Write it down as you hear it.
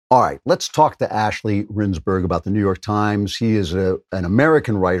All right, let's talk to Ashley Rindsberg about the New York Times. He is an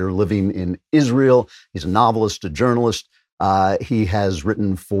American writer living in Israel. He's a novelist, a journalist. He has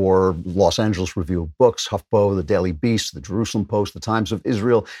written for Los Angeles Review of Books, HuffPo, The Daily Beast, The Jerusalem Post, The Times of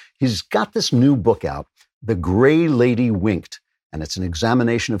Israel. He's got this new book out, The Gray Lady Winked, and it's an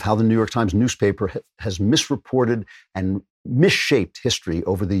examination of how the New York Times newspaper has misreported and misshaped history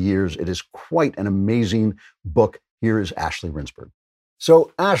over the years. It is quite an amazing book. Here is Ashley Rindsberg.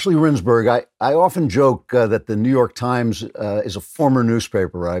 So, Ashley Rindsberg, I often joke that the New York Times is a former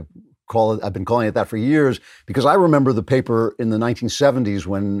newspaper. I've been calling it that for years because I remember the paper in the 1970s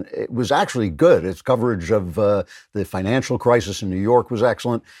when it was actually good. Its coverage of the financial crisis in New York was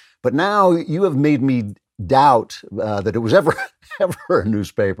excellent. But now you have made me doubt that it was ever a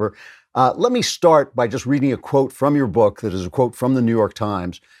newspaper. Let me start by just reading a quote from your book that is a quote from the New York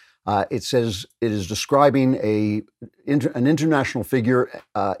Times. It says it is describing an international figure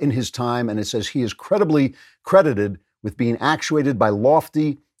in his time, and it says he is credibly credited with being actuated by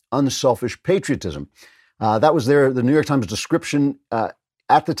lofty, unselfish patriotism. That was the New York Times description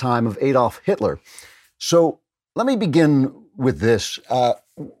at the time of Adolf Hitler. So let me begin with this.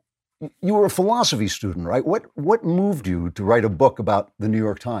 You were a philosophy student, right? What moved you to write a book about the New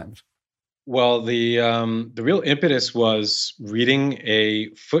York Times? Well, the real impetus was reading a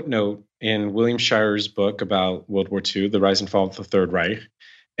footnote in William Shirer's book about World War II, The Rise and Fall of the Third Reich.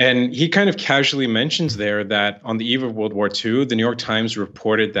 And he kind of casually mentions there that on the eve of World War II, the New York Times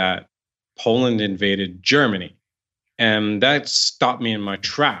reported that Poland invaded Germany. And that stopped me in my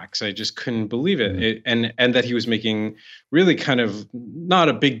tracks. I just couldn't believe it. And that he was making really kind of not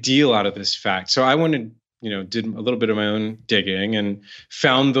a big deal out of this fact. So I wanted did a little bit of my own digging and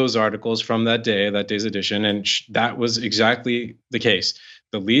found those articles from that day's edition. And that was exactly the case.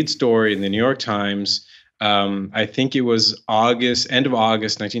 The lead story in the New York Times, I think it was end of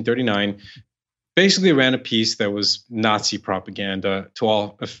August, 1939, basically ran a piece that was Nazi propaganda to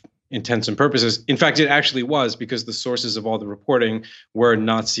all intents and purposes. In fact, it actually was, because the sources of all the reporting were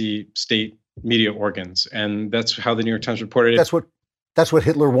Nazi state media organs. And that's how the New York Times reported it. That's what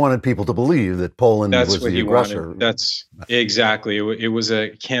Hitler wanted people to believe, that Poland was the aggressor. Wanted. That's exactly. It was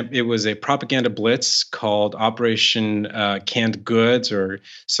a propaganda blitz called Operation Canned Goods, or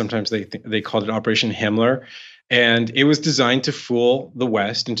sometimes they called it Operation Himmler. And it was designed to fool the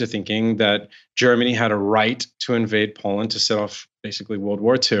West into thinking that Germany had a right to invade Poland to set off basically World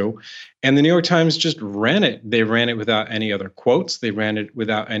War II. And the New York Times just ran it. They ran it without any other quotes. They ran it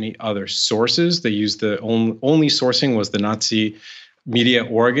without any other sources. They used the only sourcing was the Nazi media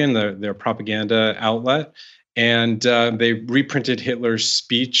organ, their propaganda outlet. And they reprinted Hitler's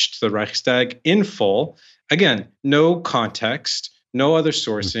speech to the Reichstag in full. Again, no context, no other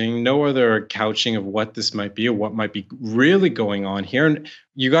sourcing, no other couching of what this might be or what might be really going on here. And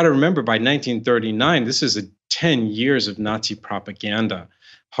you got to remember, by 1939, this is 10 years of Nazi propaganda,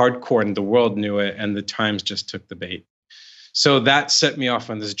 hardcore, and the world knew it, and the Times just took the bait. So that set me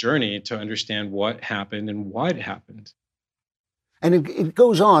off on this journey to understand what happened and why it happened. And it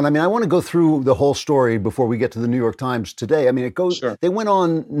goes on. I mean, I want to go through the whole story before we get to the New York Times today. I mean, it goes. Sure. They went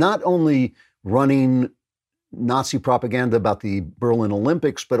on not only running Nazi propaganda about the Berlin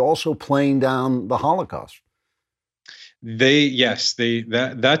Olympics, but also playing down the Holocaust.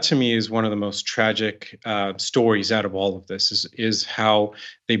 That to me is one of the most tragic stories out of all of this is how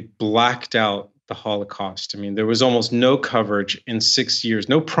they blacked out the Holocaust. I mean, there was almost no coverage in 6 years,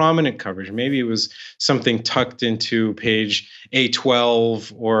 no prominent coverage. Maybe it was something tucked into page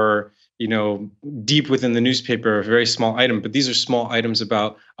A12 or, deep within the newspaper, a very small item. But these are small items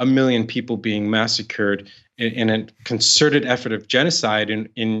about 1 million people being massacred in a concerted effort of genocide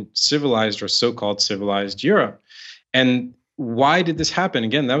in civilized or so-called civilized Europe. And why did this happen?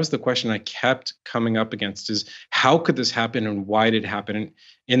 Again, that was the question I kept coming up against, is how could this happen and why did it happen? And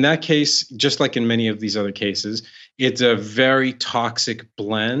in that case, just like in many of these other cases, it's a very toxic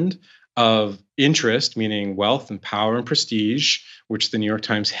blend of interest, meaning wealth and power and prestige, which the New York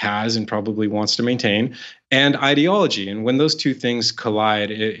Times has and probably wants to maintain, and ideology. And when those two things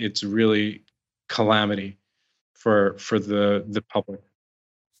collide, it's really calamity for the public.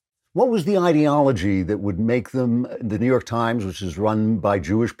 What was the ideology that would make them, the New York Times, which is run by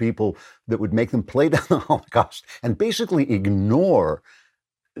Jewish people, that would make them play down the Holocaust and basically ignore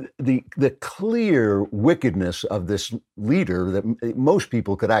the clear wickedness of this leader that most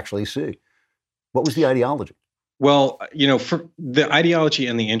people could actually see? What was the ideology? Well, for the ideology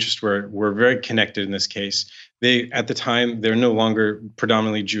and the interest were very connected in this case. At the time, they're no longer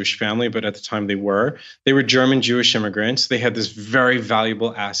predominantly Jewish family, but at the time they were. They were German Jewish immigrants. They had this very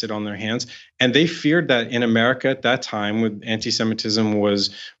valuable asset on their hands. And they feared that in America at that time, when anti-Semitism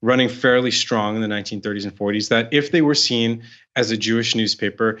was running fairly strong in the 1930s and 40s, that if they were seen as a Jewish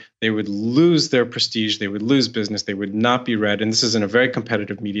newspaper, they would lose their prestige, they would lose business, they would not be read. And this is in a very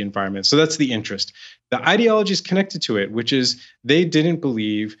competitive media environment. So that's the interest. The ideology is connected to it, which is they didn't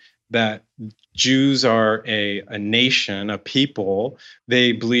believe that Jews are a nation, a people.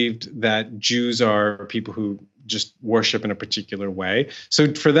 They believed that Jews are people who just worship in a particular way.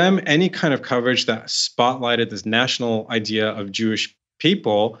 So for them, any kind of coverage that spotlighted this national idea of Jewish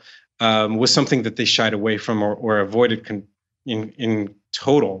people was something that they shied away from or avoided in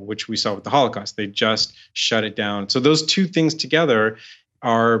total, which we saw with the Holocaust. They just shut it down. So those two things together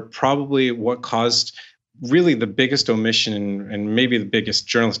are probably what caused really the biggest omission and maybe the biggest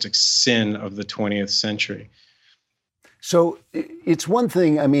journalistic sin of the 20th century. So it's one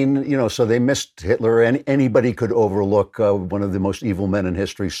thing, I mean, so they missed Hitler. Anybody could overlook one of the most evil men in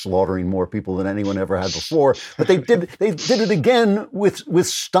history slaughtering more people than anyone ever had before. But they did it again with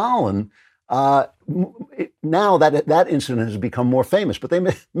Stalin. Now that incident has become more famous, but they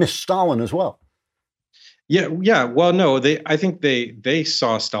missed Stalin as well. Yeah. Well, no, I think they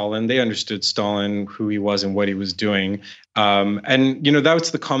saw Stalin. They understood Stalin, who he was and what he was doing. And that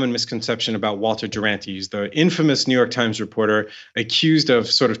was the common misconception about Walter Duranty. He's the infamous New York Times reporter accused of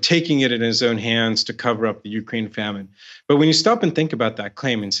sort of taking it in his own hands to cover up the Ukraine famine. But when you stop and think about that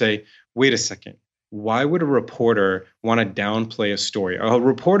claim and say, wait a second, why would a reporter want to downplay a story? A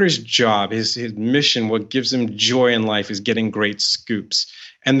reporter's job, his mission, what gives him joy in life is getting great scoops.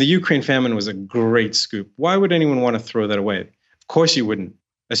 And the Ukraine famine was a great scoop. Why would anyone want to throw that away? Of course you wouldn't,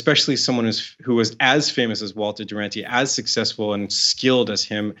 especially someone who was as famous as Walter Duranty, as successful and skilled as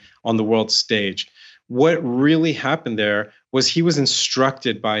him on the world stage. What really happened there was he was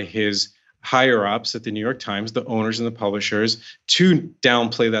instructed by his higher-ups at the New York Times, the owners and the publishers, to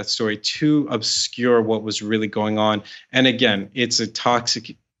downplay that story, to obscure what was really going on. And again, it's a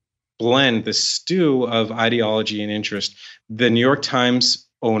toxic blend, the stew of ideology and interest. The New York Times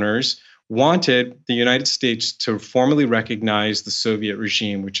owners wanted the United States to formally recognize the Soviet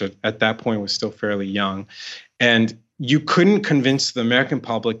regime, which at that point was still fairly young. And you couldn't convince the American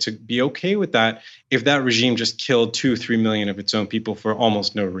public to be okay with that if that regime just killed 2-3 million of its own people for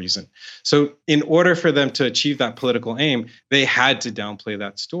almost no reason. So in order for them to achieve that political aim, they had to downplay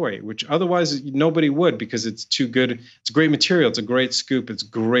that story, which otherwise nobody would, because it's too good. It's great material. It's a great scoop. It's a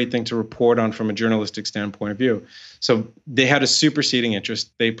great thing to report on from a journalistic standpoint of view. So they had a superseding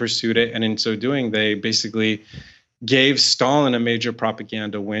interest. They pursued it. And in so doing, they basically gave Stalin a major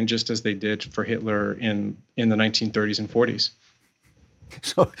propaganda win, just as they did for Hitler in the 1930s and 40s.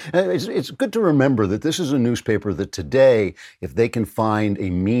 So it's good to remember that this is a newspaper that today, if they can find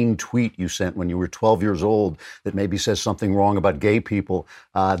a mean tweet you sent when you were 12 years old that maybe says something wrong about gay people,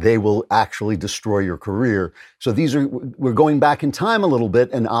 they will actually destroy your career. So we're going back in time a little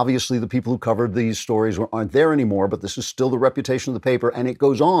bit, and obviously the people who covered these stories aren't there anymore, but this is still the reputation of the paper, and it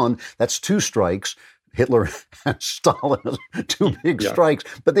goes on. That's two strikes. Hitler and Stalin, two big strikes,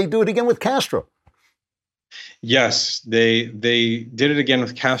 but they do it again with Castro. Yes, they did it again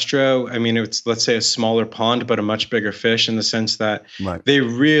with Castro. I mean, it's, let's say, a smaller pond, but a much bigger fish in the sense that they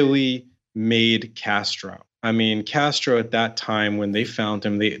really made Castro. I mean, Castro at that time, when they found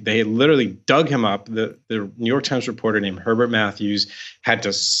him, they literally dug him up. The New York Times reporter named Herbert Matthews had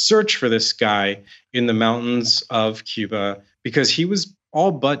to search for this guy in the mountains of Cuba because he was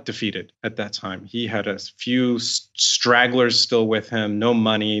all but defeated at that time. He had a few stragglers still with him, no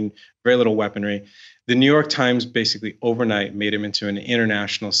money, very little weaponry. The New York Times basically overnight made him into an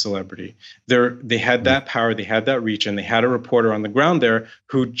international celebrity. They had that power, they had that reach, and they had a reporter on the ground there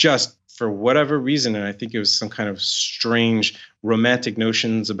who just, for whatever reason, and I think it was some kind of strange romantic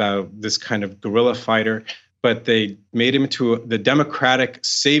notions about this kind of guerrilla fighter, but they made him into the democratic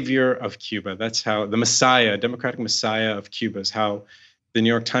savior of Cuba. That's how the Messiah, democratic Messiah of Cuba is how the New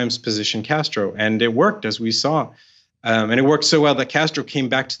York Times positioned Castro. And it worked, as we saw. And it worked so well that Castro came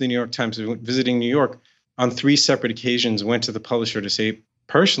back to the New York Times, visiting New York on 3 separate occasions, went to the publisher to say,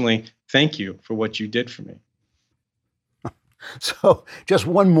 personally, thank you for what you did for me. So just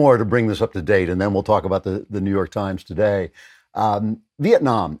one more to bring this up to date, and then we'll talk about the New York Times today.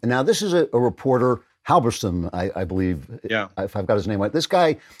 Vietnam. And now this is a reporter, Halberstam, I believe, if I've got his name right. This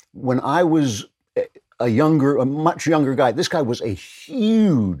guy, when I was a much younger guy, this guy was a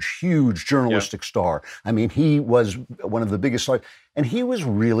huge journalistic star. I mean, he was one of the biggest stars, and he was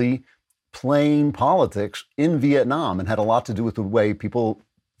really playing politics in Vietnam and had a lot to do with the way people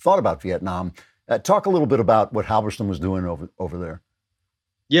thought about Vietnam. Talk a little bit about what Halberstam was doing over there.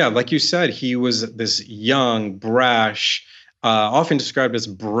 Yeah, like you said, he was this young, brash, often described as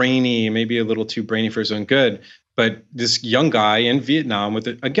brainy, maybe a little too brainy for his own good, but this young guy in Vietnam with,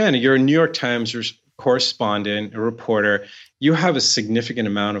 again, you're a New York Times correspondent, a reporter, you have a significant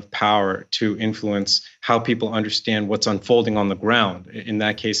amount of power to influence how people understand what's unfolding on the ground, in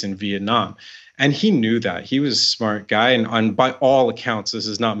that case in Vietnam. And he knew that. He was a smart guy. And by all accounts, this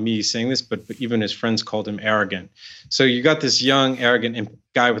is not me saying this, but even his friends called him arrogant. So you got this young, arrogant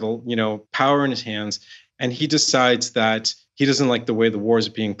guy with, power in his hands, and he decides that he doesn't like the way the war is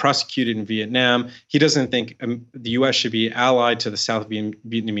being prosecuted in Vietnam. He doesn't think the U.S. should be allied to the South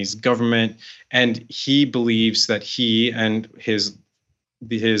Vietnamese government, and he believes that he and his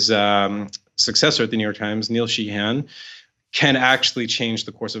successor at the New York Times, Neil Sheehan, can actually change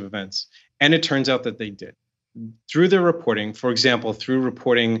the course of events. And it turns out that they did. Through their reporting, for example, through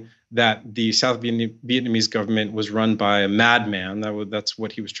reporting that the South Vietnamese government was run by a madman, that's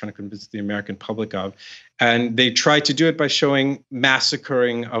what he was trying to convince the American public of. And they tried to do it by showing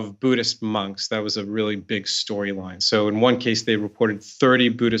massacring of Buddhist monks. That was a really big storyline. So in one case, they reported 30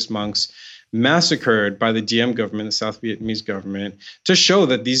 Buddhist monks massacred by the Diem government, the South Vietnamese government, to show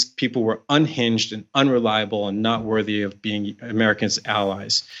that these people were unhinged and unreliable and not worthy of being Americans'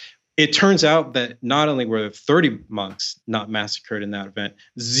 allies. It turns out that not only were 30 monks not massacred in that event,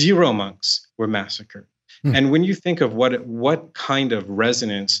 0 monks were massacred. And when you think of what kind of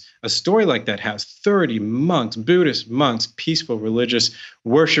resonance a story like that has, 30 monks, Buddhist monks, peaceful religious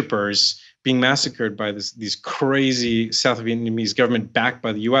worshipers being massacred by these crazy South Vietnamese government backed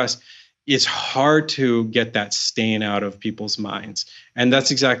by the U.S., it's hard to get that stain out of people's minds. And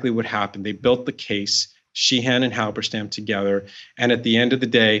that's exactly what happened. They built the case, Sheehan and Halberstam together. And at the end of the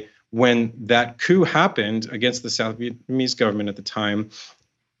day, when that coup happened against the South Vietnamese government at the time,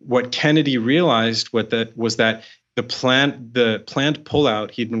 what Kennedy realized was that the planned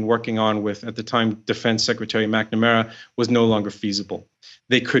pullout he'd been working on with, at the time, Defense Secretary McNamara, was no longer feasible.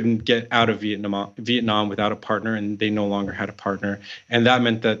 They couldn't get out of Vietnam without a partner, and they no longer had a partner. And that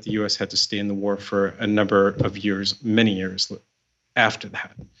meant that the U.S. had to stay in the war for a number of years, many years after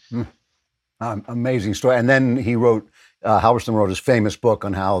that. Amazing story. And then Halberstam wrote his famous book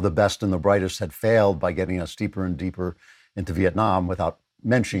on how the best and the brightest had failed by getting us deeper and deeper into Vietnam, without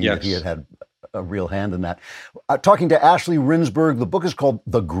mentioning that he had a real hand in that. Talking to Ashley Rindsberg, the book is called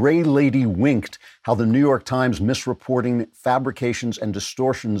The Gray Lady Winked: How the New York Times Misreporting, Fabrications, and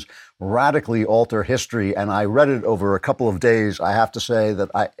Distortions Radically Alter History. And I read it over a couple of days. I have to say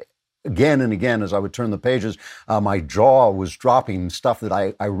that again and again, as I would turn the pages, my jaw was dropping, stuff that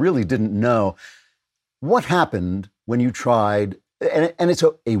I really didn't know. What happened when you tried, and it's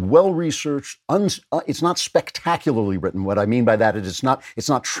a well-researched, it's not spectacularly written. What I mean by that is it's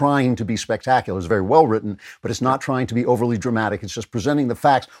not trying to be spectacular. It's very well written, but it's not trying to be overly dramatic. It's just presenting the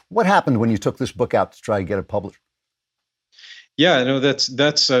facts. What happened when you took this book out to try to get it published? Yeah, no, that's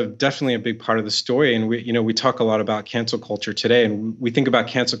definitely a big part of the story. And we talk a lot about cancel culture today, and we think about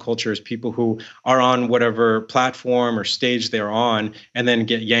cancel culture as people who are on whatever platform or stage they're on and then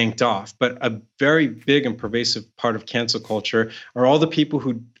get yanked off. But a very big and pervasive part of cancel culture are all the people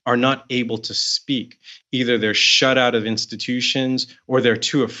who are not able to speak. Either they're shut out of institutions or they're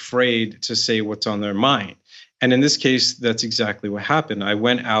too afraid to say what's on their mind. And in this case, that's exactly what happened. I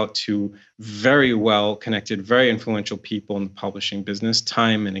went out to very well-connected, very influential people in the publishing business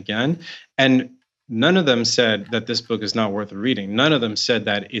time and again, and none of them said that this book is not worth reading. None of them said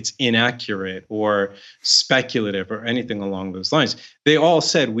that it's inaccurate or speculative or anything along those lines. They all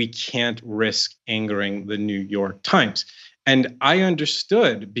said we can't risk angering the New York Times. And I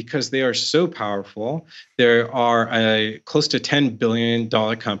understood, because they are so powerful. They are a close to $10 billion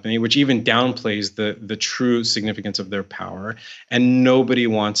company, which even downplays the true significance of their power. And nobody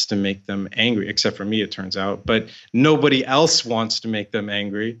wants to make them angry, except for me, it turns out. But nobody else wants to make them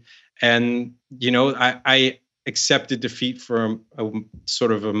angry. And, I accepted defeat for a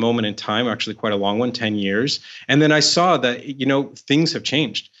sort of a moment in time, actually quite a long one, 10 years. And then I saw that, things have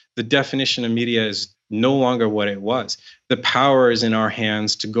changed. The definition of media is no longer what it was. The power is in our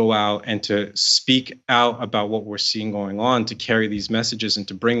hands to go out and to speak out about what we're seeing going on, to carry these messages and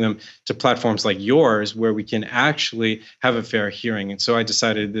to bring them to platforms like yours, where we can actually have a fair hearing. And so I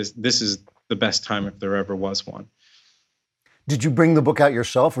decided this is the best time if there ever was one. Did you bring the book out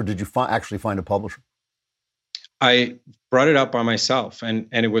yourself, or did you actually find a publisher? I brought it up by myself, and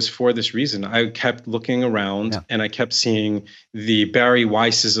it was for this reason. I kept looking around Yeah. and I kept seeing the Barry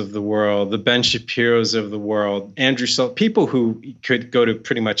Weisses of the world, the Ben Shapiros of the world, Andrew people who could go to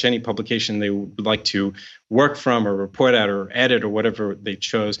pretty much any publication they would like to work from or report at or edit or whatever they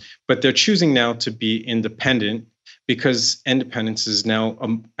chose. But they're choosing now to be independent because independence is now,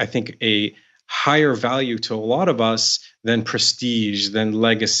 I think, a higher value to a lot of us than prestige, than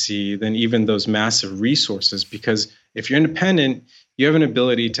legacy, than even those massive resources. Because if you're independent, you have an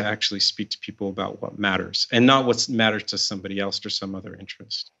ability to actually speak to people about what matters and not what matters to somebody else or some other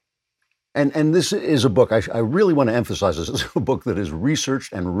interest. And this is a book, I really want to emphasize this is a book that is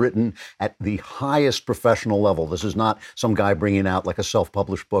researched and written at the highest professional level. This is not some guy bringing out like a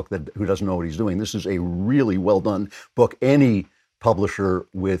self-published book who doesn't know what he's doing. This is a really well done book. Any publisher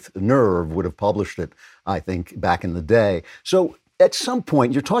with nerve would have published it, I think, back in the day. So at some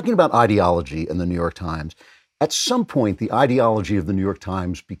point, you're talking about ideology in the New York Times. At some point, the ideology of the New York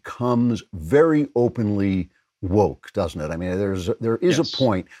Times becomes very openly woke, doesn't it? I mean, there is Yes. a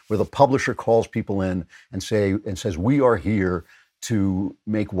point where the publisher calls people in and says, we are here to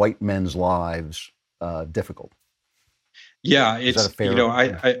make white men's lives difficult. Yeah, Is that a fair?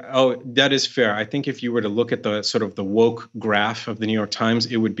 that is fair. I think if you were to look at the sort of the woke graph of the New York Times,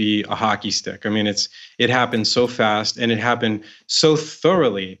 it would be a hockey stick. I mean, it happened so fast and it happened so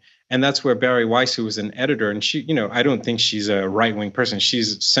thoroughly. And that's where Barry Weiss, who was an editor, and she, I don't think she's a right-wing person.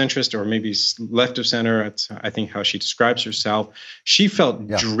 She's centrist or maybe left of center. That's, I think, how she describes herself. She felt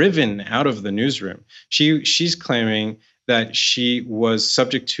driven out of the newsroom. She's claiming that she was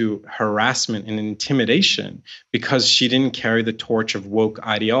subject to harassment and intimidation because she didn't carry the torch of woke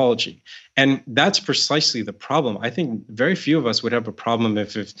ideology. And that's precisely the problem. I think very few of us would have a problem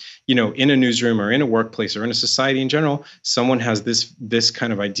if in a newsroom or in a workplace or in a society in general, someone has this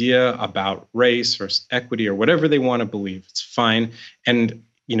kind of idea about race or equity or whatever they want to believe. It's fine. And,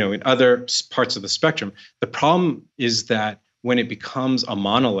 in other parts of the spectrum, the problem is that when it becomes a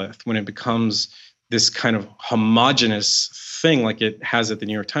monolith, when it becomes this kind of homogenous thing like it has at the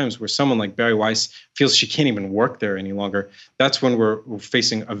New York Times, where someone like Barry Weiss feels she can't even work there any longer, that's when we're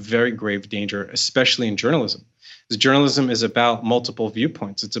facing a very grave danger, especially in journalism. Because journalism is about multiple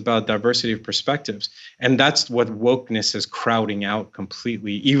viewpoints. It's about diversity of perspectives. And that's what wokeness is crowding out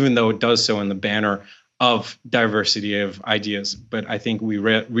completely, even though it does so in the banner of diversity of ideas. But I think we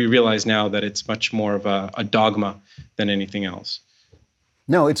realize now that it's much more of a dogma than anything else.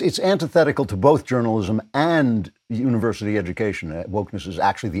 No, it's antithetical to both journalism and university education. Wokeness is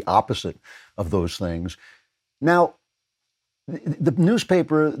actually the opposite of those things. Now, the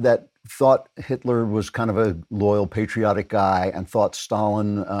newspaper that thought Hitler was kind of a loyal, patriotic guy and thought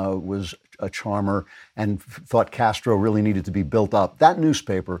Stalin was a charmer and thought Castro really needed to be built up, that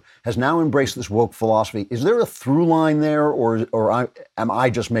newspaper has now embraced this woke philosophy. Is there a through line there, or am I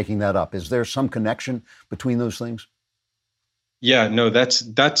just making that up? Is there some connection between those things? Yeah, no,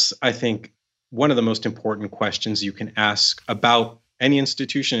 that's I think one of the most important questions you can ask about any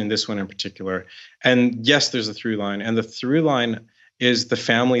institution, and this one in particular. And yes, there's a through line, and the through line is the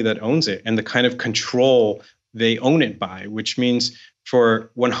family that owns it and the kind of control they own it by, which means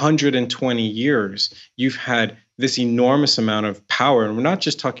for 120 years, you've had this enormous amount of power. And we're not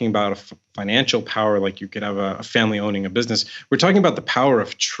just talking about a financial power like you could have a family owning a business. We're talking about the power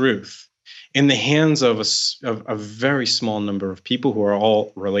of truth in the hands of a very small number of people who are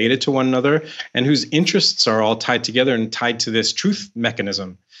all related to one another and whose interests are all tied together and tied to this truth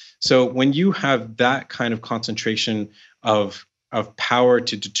mechanism. So when you have that kind of concentration of power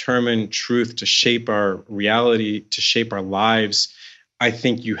to determine truth, to shape our reality, to shape our lives, I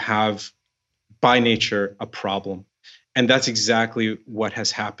think you have, by nature, a problem. And that's exactly what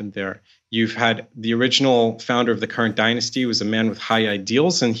has happened there. You've had the original founder of the current dynasty was a man with high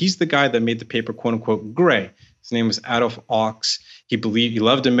ideals, and he's the guy that made the paper, quote unquote, gray. His name was Adolf Ochs. He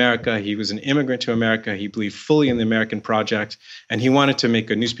loved America. He was an immigrant to America. He believed fully in the American project, and he wanted to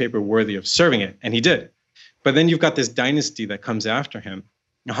make a newspaper worthy of serving it, and he did. But then you've got this dynasty that comes after him,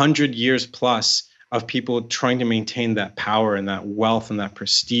 100 years plus of people trying to maintain that power and that wealth and that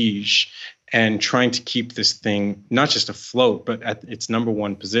prestige, and trying to keep this thing not just afloat, but at its number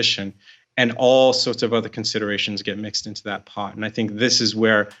one position. And all sorts of other considerations get mixed into that pot. And I think this is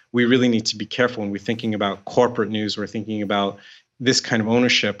where we really need to be careful when we're thinking about corporate news, we're thinking about this kind of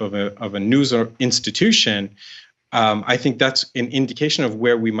ownership of a news or institution. I think that's an indication of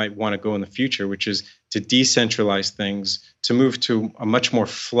where we might want to go in the future, which is to decentralize things, to move to a much more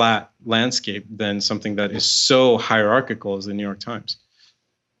flat landscape than something that is so hierarchical as the New York Times.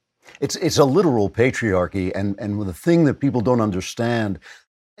 It's a literal patriarchy, and the thing that people don't understand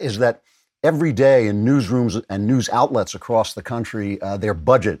is that every day in newsrooms and news outlets across the country, their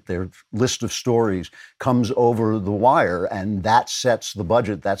budget, their list of stories comes over the wire, and that sets the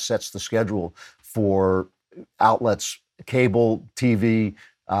budget, that sets the schedule for outlets, cable, TV,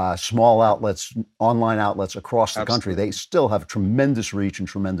 small outlets, online outlets across the country. They still have tremendous reach and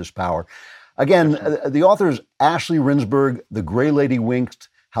tremendous power. Again, the author is Ashley Rindsberg, The Gray Lady Winked: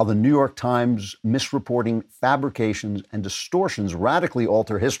 How the New York Times Misreporting, Fabrications, and Distortions Radically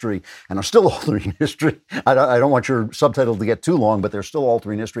Alter History, and are still altering history. I don't want your subtitle to get too long, but they're still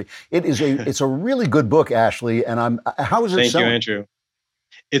altering history. It's a really good book, Ashley. And how is it selling? Thank you, Andrew.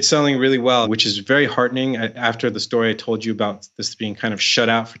 It's selling really well, which is very heartening after the story I told you about this being kind of shut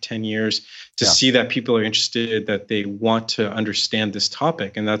out for 10 years to see that people are interested, that they want to understand this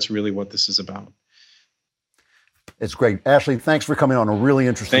topic. And that's really what this is about. It's great. Ashley, thanks for coming on. A really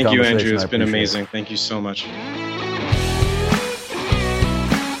interesting conversation. Thank you, Andrew. It's been amazing. Thank you so much.